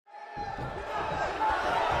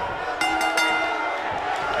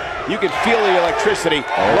You can feel the electricity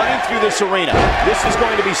running through this arena. This is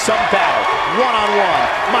going to be some battle.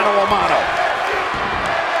 One-on-one, mano-a-mano.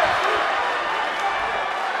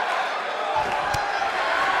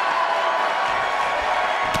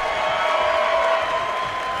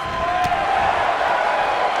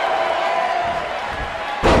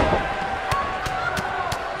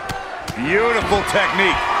 Beautiful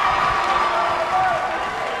technique.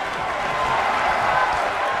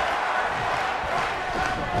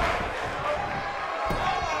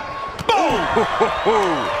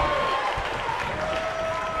 Boom!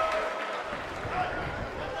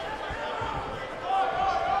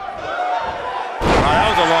 That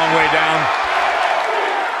was a long way down.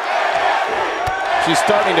 She's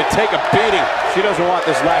starting to take a beating. She doesn't want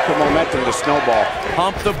this lack of momentum to snowball.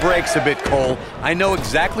 Pump the brakes a bit, Cole. I know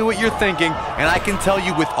exactly what you're thinking, and I can tell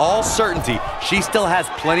you with all certainty, she still has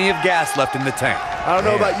plenty of gas left in the tank. I don't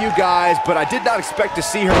know about you guys, but I did not expect to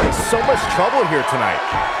see her in so much trouble here tonight.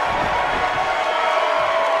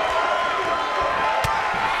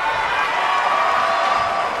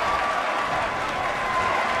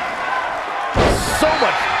 So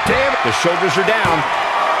much damage. The shoulders are down.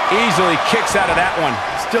 Easily kicks out of that one.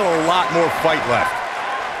 Still a lot more fight left.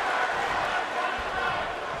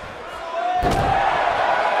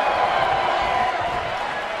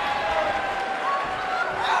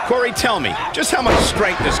 Corey, tell me, just how much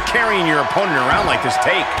strength does carrying your opponent around like this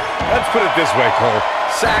take? Let's put it this way, Cole.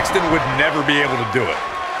 Saxton would never be able to do it.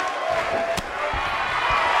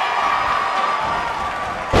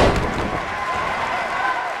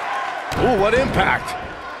 Ooh, what impact.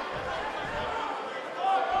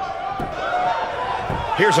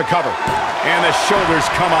 Here's a cover. And the shoulders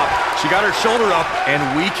come up. She got her shoulder up,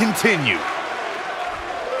 and we continue.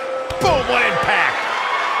 Boom, what impact.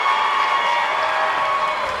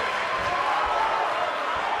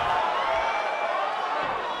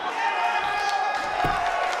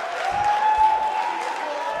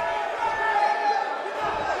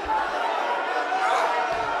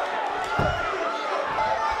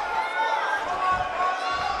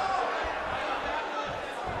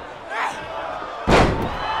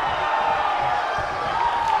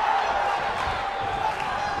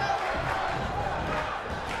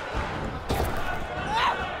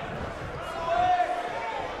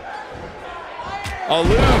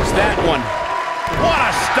 Eludes that one. What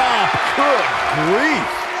a stomp. Good grief.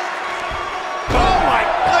 Oh, my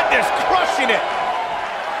goodness, crushing it.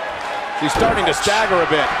 She's starting to stagger a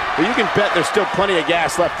bit, but you can bet there's still plenty of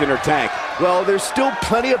gas left in her tank. Well, there's still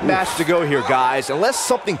plenty of match to go here, guys. Unless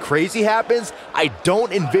something crazy happens, I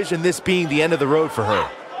don't envision this being the end of the road for her.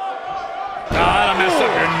 Oh, that'll mess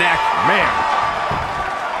up your neck. Man.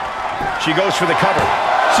 She goes for the cover.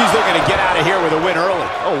 She's looking to get out of here with a win early.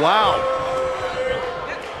 Oh, wow.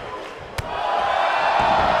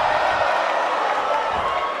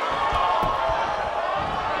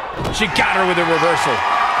 She got her with a reversal.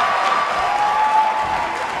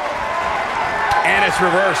 And it's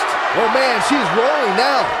reversed. Oh, man, she's rolling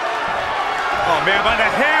now. Oh, man, by the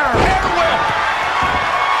hair. Hair whip.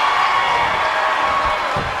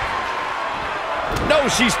 No,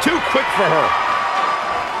 she's too quick for her.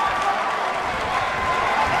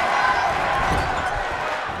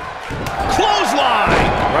 Clothesline.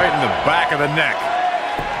 Right in the back of the neck.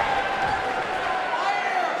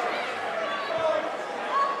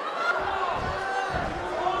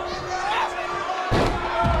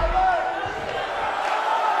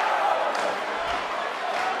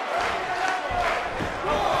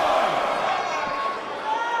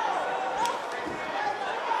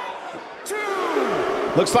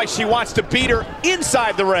 Looks like she wants to beat her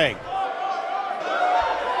inside the ring.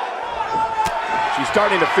 She's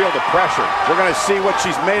starting to feel the pressure. We're going to see what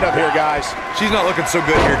she's made of here, guys. She's not looking so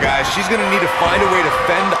good here, guys. She's going to need to find a way to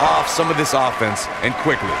fend off some of this offense, and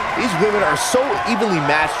quickly. These women are so evenly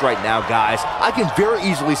matched right now, guys. I can very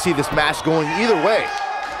easily see this match going either way.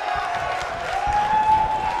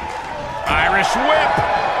 Irish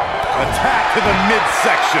whip. Attack to the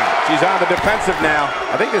midsection. She's on the defensive now.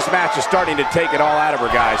 I think this match is starting to take it all out of her,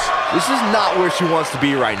 guys. This is not where she wants to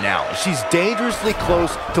be right now. She's dangerously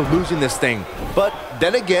close to losing this thing. But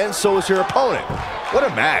then again, so is her opponent. What a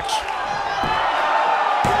match.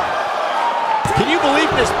 Can you believe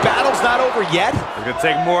this battle's not over yet? It's going to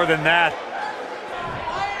take more than that.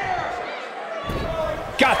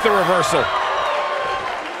 Got the reversal.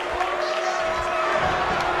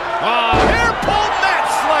 Hair pulled mat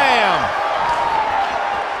slam.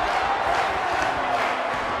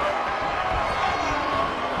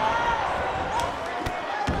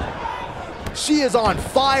 She is on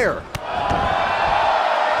fire.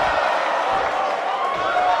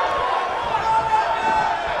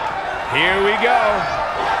 Here we go.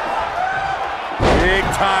 Big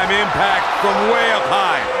time impact from way up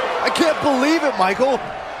high. I can't believe it, Michael.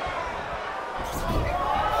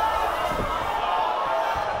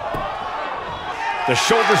 The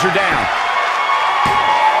shoulders are down.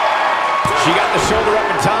 She got the shoulder up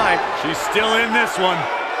in time. She's still in this one.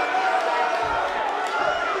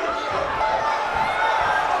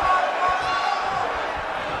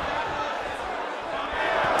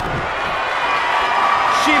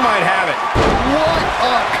 She might have it. What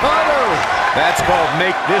a cutter! That's called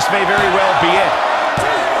make. This may very well be it.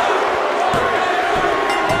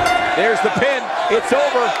 There's the pin. It's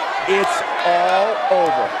over. It's all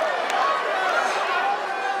over.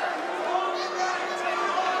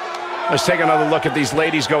 Let's take another look at these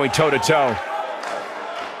ladies going toe-to-toe.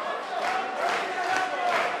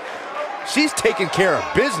 She's taking care of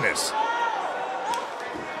business.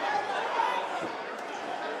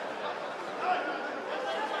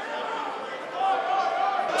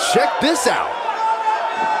 Check this out.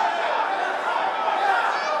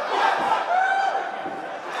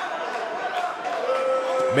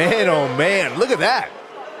 Man, oh man, look at that.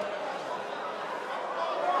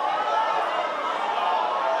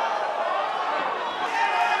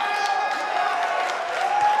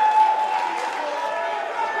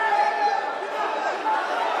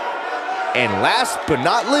 And last but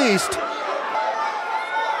not least,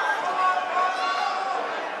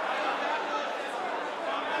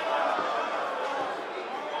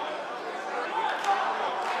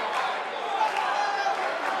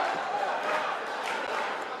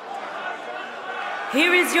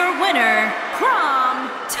 here is your winner,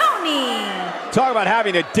 Tony. Talk about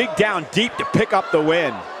having to dig down deep to pick up the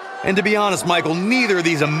win. And to be honest, Michael, neither of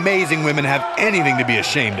these amazing women have anything to be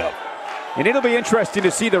ashamed of. And it'll be interesting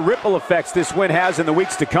to see the ripple effects this win has in the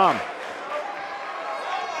weeks to come.